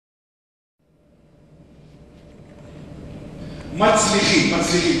מצליחים,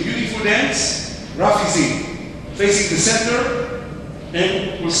 מצליחים. Beautiful dance. Raf is in. Facing the center.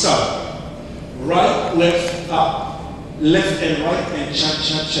 And we'll start. Right, left, up. Left and right and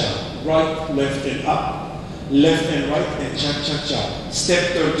cha-cha-cha. Right, left and up. Left and right and cha-cha-cha.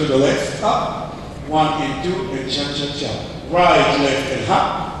 Step turn to the left, up. 1 and 2 and cha-cha-cha. Right, left and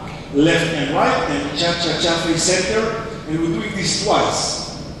up. Left and right and cha-cha-cha face center. And we're doing this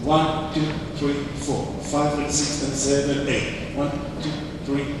twice. 1, 2, 3, 4, 5 and 6 and 7, 8. 1, 2,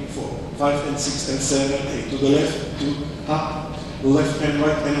 3, 4, 5 and 6 and 7, 8. To the left, 2, up. Left and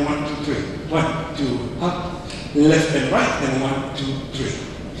right and 1, 2, 3. 1, 2, up. Left and right and 1, 2, 3.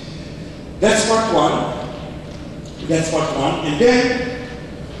 That's part 1. That's part 1. And then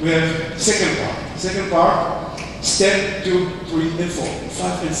we have second part. Second part, step 2, 3 and 4.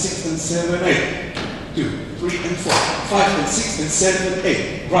 5 and 6 and 7, 8. 2, 3 and 4. 5 and 6 and 7,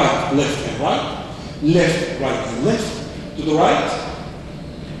 8. Right, left and right. Left, right and left. To the right,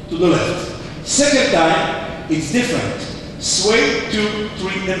 to the left. Second time, it's different. Sway 2,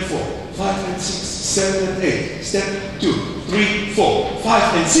 3 and 4. 5 and 6, 7 and 8. Step 2, 3, 4.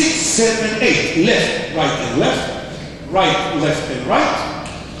 5 and 6, 7, 8. Left, right and left. Right, left and right.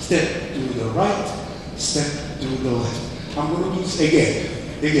 Step to the right. Step to the left. I'm going to do this again.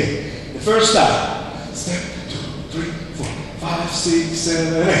 Again. The first time. Step 2, 3, 4, 5, 6,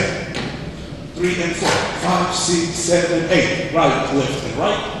 7, 8. 3 and 4, 5, 6, 7, 8. Right, left and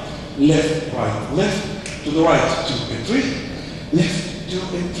right. Left, right, left. To the right, 2 and 3. Left, 2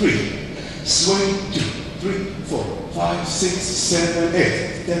 and 3. Swing 2, 3, 4, 5, 6, 7,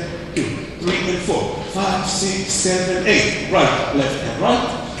 8. Step 2, 3 and 4, 5, 6, 7, 8. Right, left and right.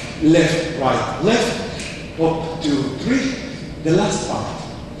 Left, right, left. Up, 2, 3. The last part.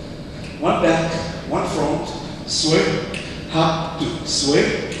 One back, one front. Sway, hop, 2.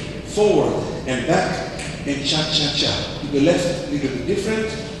 Sway, forward and back, and cha-cha-cha. To the left, a little bit different.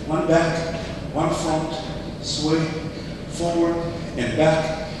 One back, one front. Sway, forward and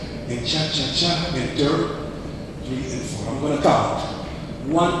back, and cha-cha-cha, and turn, 3 and 4. I'm going to count.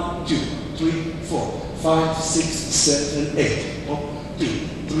 1, 2, 3, 4, 5, 6, 7, 8. Up, 2,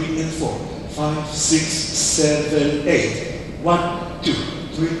 3 and 4, 5, 6, 7, 8. 1, 2,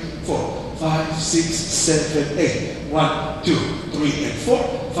 3, 4, 5, 6, 7, 8. 1, 2, 3 and 4,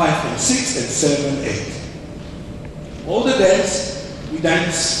 5 and 6 and 7, 8. All the dance, we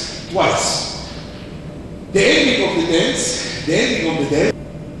dance twice. The ending of the dance,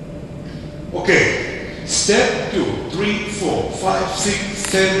 okay, step 2, 3, 4, 5, 6,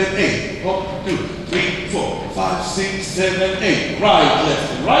 7, 8, up, 2, 3, 4, 5, 6, 7, 8, right,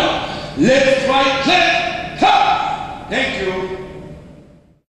 left and right, left, right, left, come! Thank you.